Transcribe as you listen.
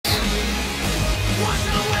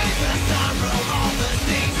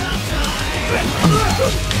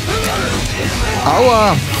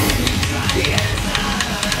Aua!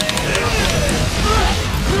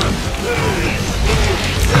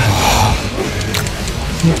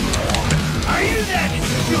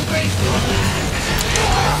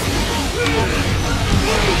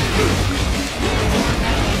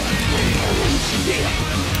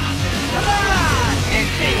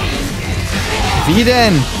 Wie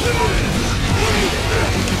denn?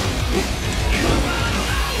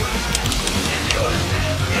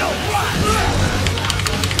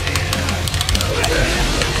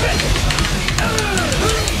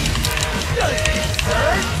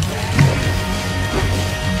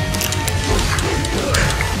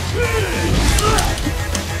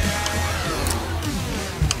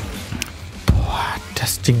 Boah,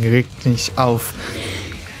 das Ding regt mich auf.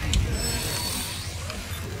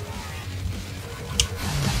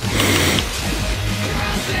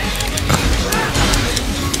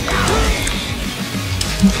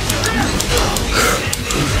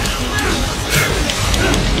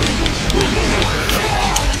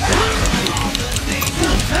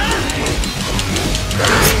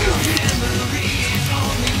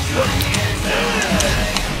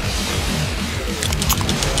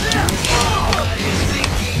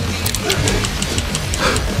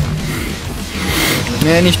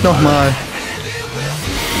 Nee, nicht nochmal.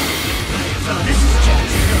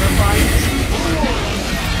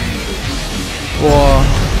 Boah.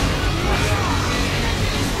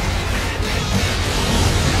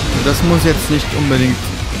 Das muss jetzt nicht unbedingt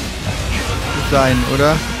sein,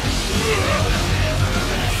 oder?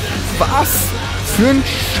 Was für ein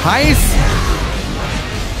Scheiß!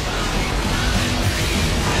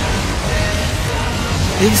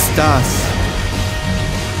 Ist das?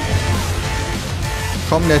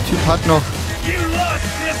 Komm, der Typ hat noch...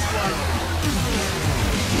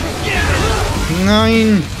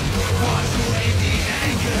 Nein!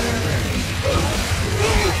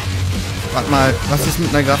 Warte mal, was ist mit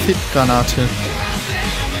einer Graphitgranate?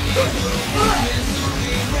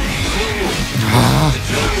 Ah.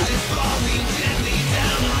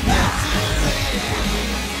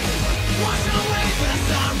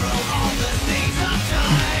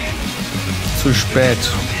 Zu spät.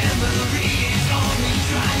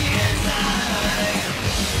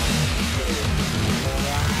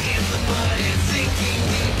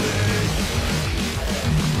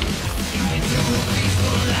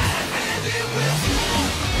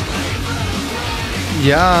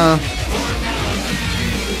 Ja.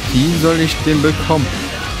 Wie soll ich den bekommen?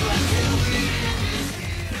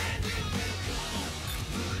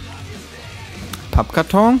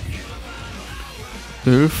 Pappkarton?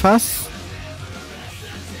 Ölfass?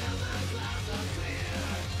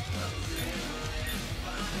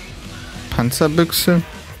 Panzerbüchse?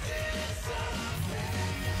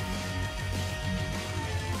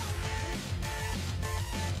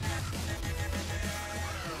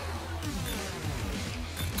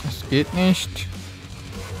 Das geht nicht.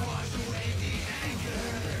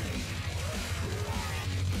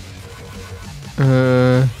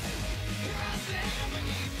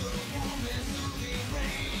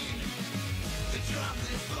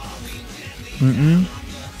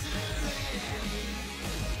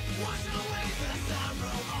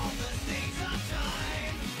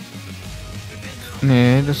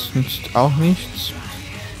 Nee, das nützt auch nichts.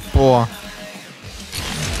 Boah.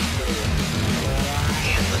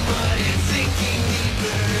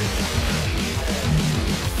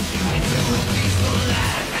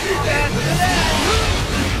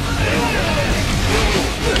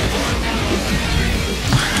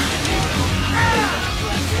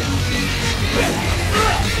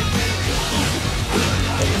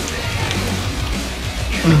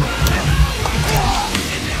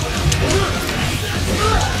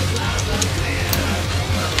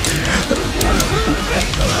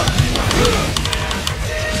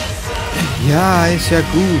 Ja, ist ja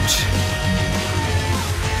gut.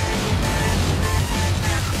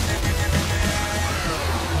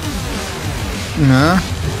 Na?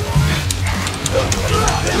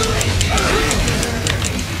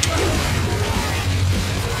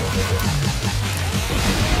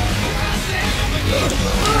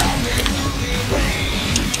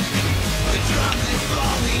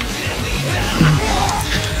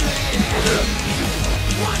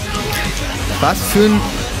 Was für ein...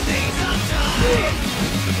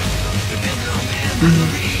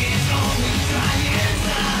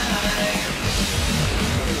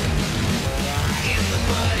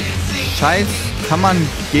 Scheiß kann man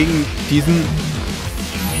gegen diesen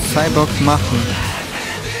Cyborg machen.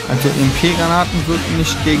 Also MP-Granaten würden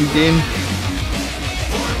nicht gegen den...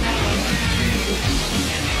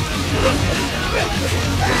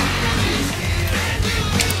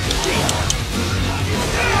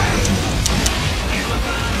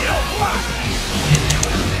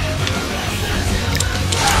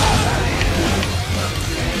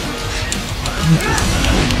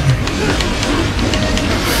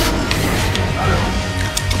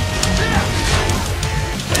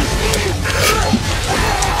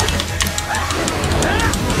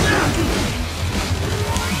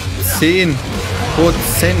 $10.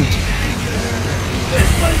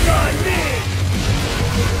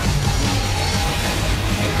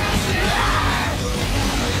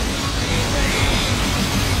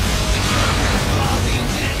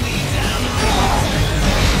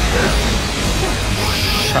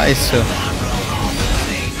 Scheiße.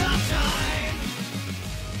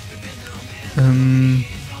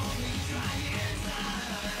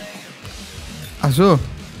 Ach so.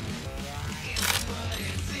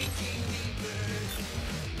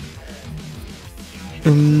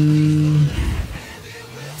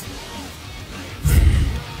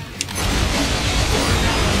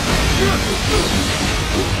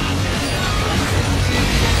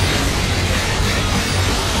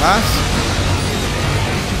 Was?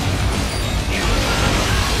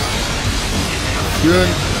 Für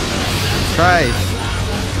ein Scheiß.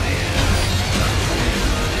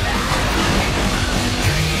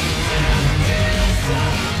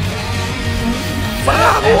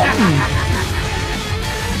 Warum?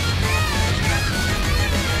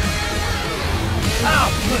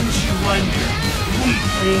 I'll put you under,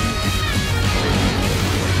 weakling.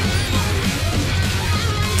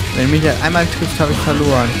 Wenn mich der einmal trifft, habe ich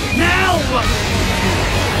verloren. Now what?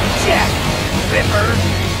 Jack Ripper.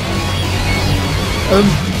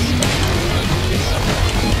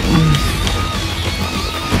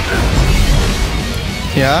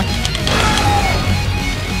 Ja.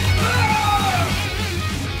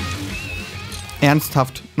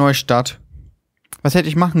 Ernsthaft, Neustart. Was hätte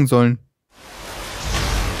ich machen sollen?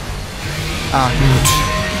 Ah, gut.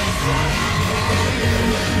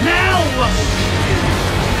 Now what?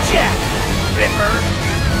 Jack Ripper.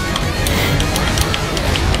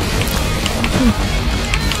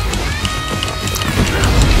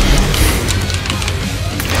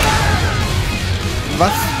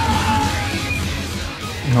 Was?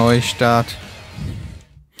 Neustart.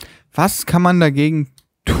 Was kann man dagegen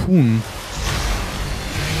tun?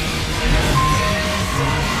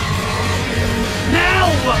 Now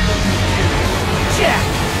what? Jack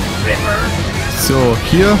Ripper. So,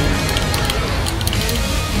 hier.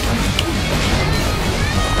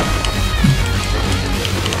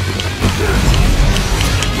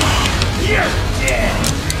 You're dead.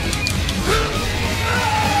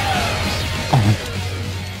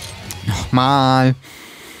 Nochmal.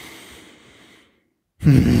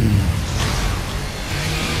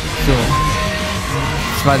 So.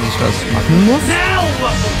 Jetzt weiß ich, was ich machen muss. Now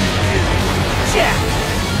what? Jack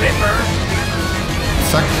Ripper.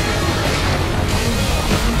 Zack.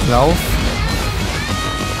 Lauf.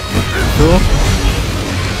 So.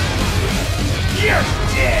 You're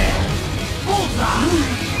dead.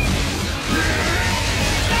 Bullseye.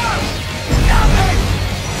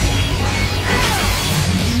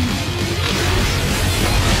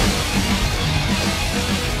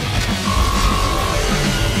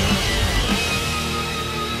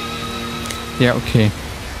 Ja, okay.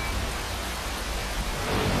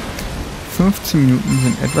 15 Minuten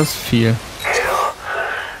sind etwas viel.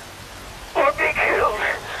 Or be killed.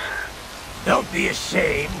 Don't be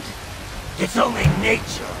ashamed. It's only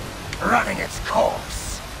nature running its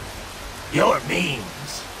course. Your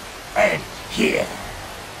means end here.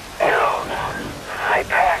 No, I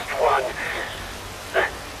passed one.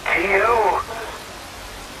 To you.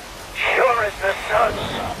 Sure as the sun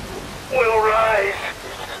will rise.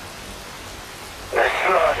 The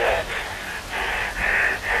slaughter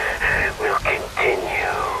will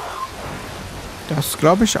continue. Das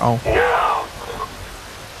glaube ich auch. Now,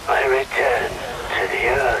 I return to the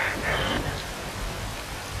earth.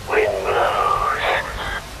 Wind blows,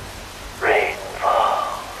 rain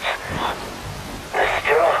falls. The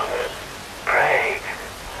strong prey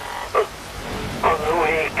on the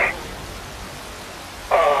weak.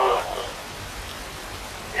 All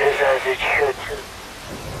is as it should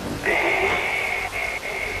be.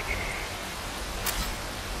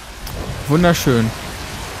 Wunderschön.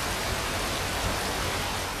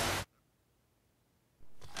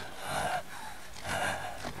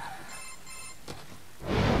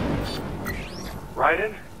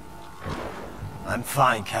 Raiden? I'm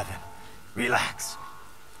fine, Kevin. Relax.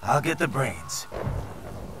 I'll get the brains.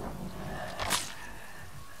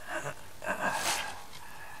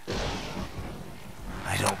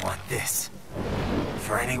 I don't want this.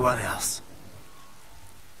 Anyone else?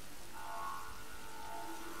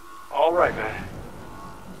 All right, man.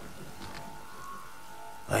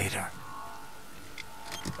 Later.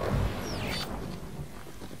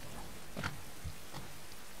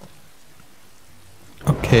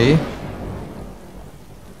 Okay.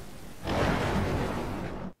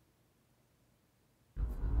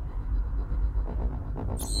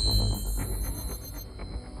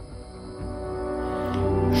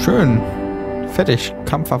 Schön. Fertig.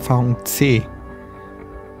 Kampferfahrung C.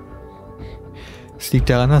 Es liegt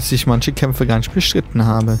daran, dass ich manche Kämpfe gar nicht bestritten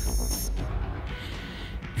habe.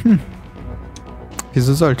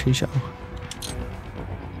 Wieso sollte ich auch?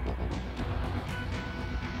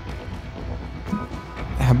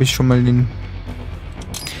 Habe ich schon mal den...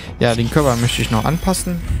 Ja, den Körper möchte ich noch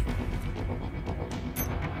anpassen.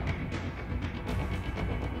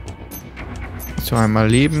 So, einmal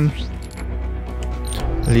Leben.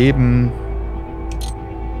 Leben.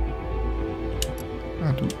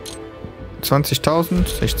 20.000,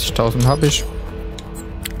 60.000 habe ich.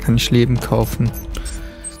 Kann ich Leben kaufen.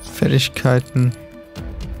 Fertigkeiten.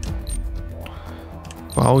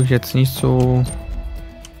 Brauche ich jetzt nicht so.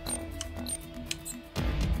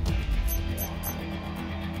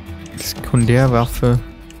 Sekundärwaffe.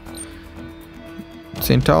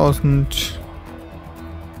 10.000.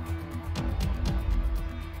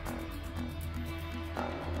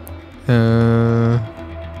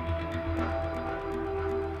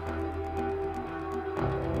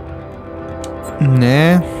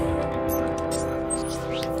 Nee.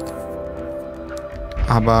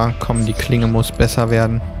 Aber komm, die Klinge muss besser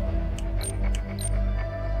werden.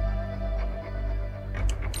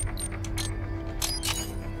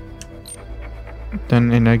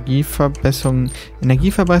 Dann Energieverbesserung.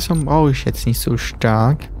 Energieverbesserung brauche ich jetzt nicht so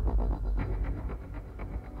stark.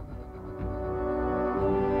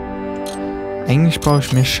 Eigentlich brauche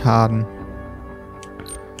ich mehr Schaden.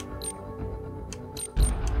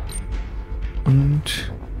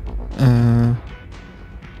 Und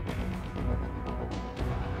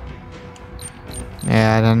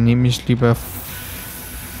ja, dann nehme ich lieber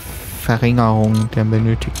Verringerung der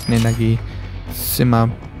benötigten Energie. Das ist immer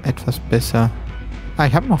etwas besser. Ah,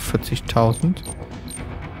 ich habe noch 40.000.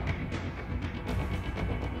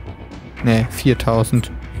 Ne, 4.000.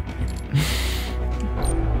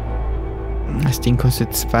 Das Ding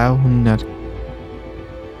kostet 200.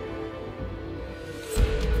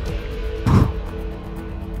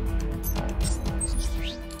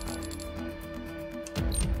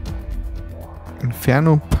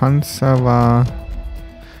 Inferno-Panzer war...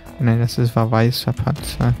 Nein, das war weißer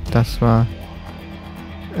Panzer. Das war...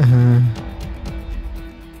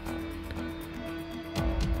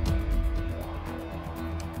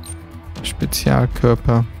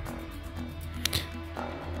 Spezialkörper.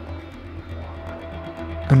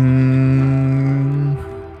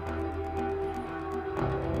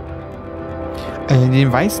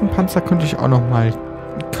 Den weißen Panzer könnte ich auch noch mal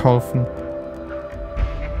kaufen.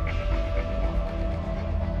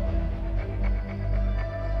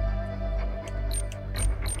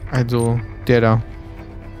 Also der da.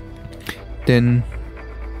 Denn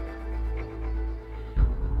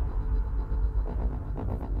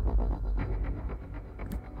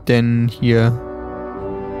hier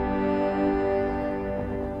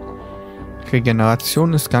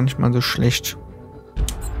Regeneration ist gar nicht mal so schlecht.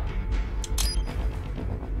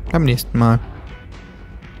 Beim nächsten Mal.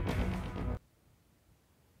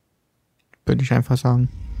 Würde ich einfach sagen.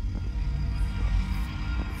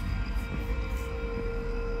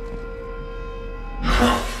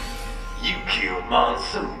 You killed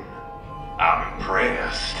Monsoon. I'm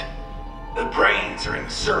impressed. The brains are in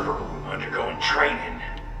the server room undergoing training.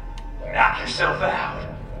 Knock yourself out.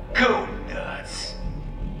 Go nuts.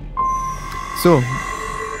 So.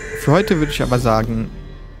 Für heute würde ich aber sagen,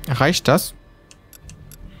 reicht das?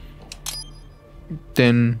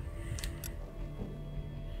 Denn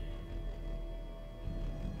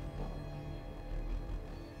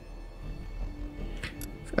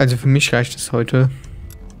also für mich reicht es heute.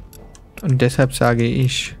 Und deshalb sage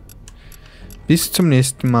ich bis zum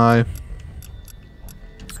nächsten Mal.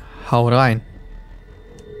 Hau rein.